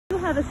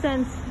have a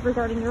sense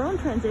regarding your own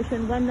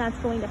transition when that's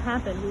going to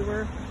happen? We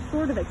were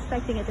sort of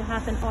expecting it to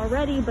happen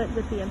already, but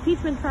with the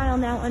impeachment trial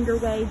now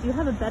underway, do you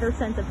have a better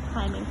sense of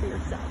timing for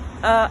yourself?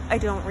 I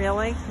don't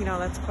really.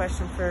 That's a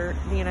question for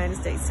the United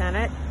States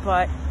Senate,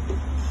 but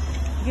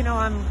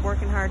I'm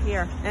working hard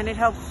here, and it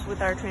helps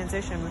with our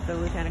transition with the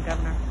lieutenant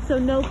governor. So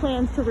no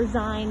plans to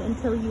resign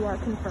until you are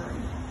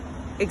confirmed?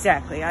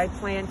 Exactly. I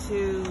plan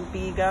to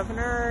be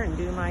governor and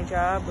do my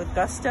job with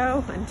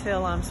gusto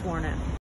until I'm sworn in.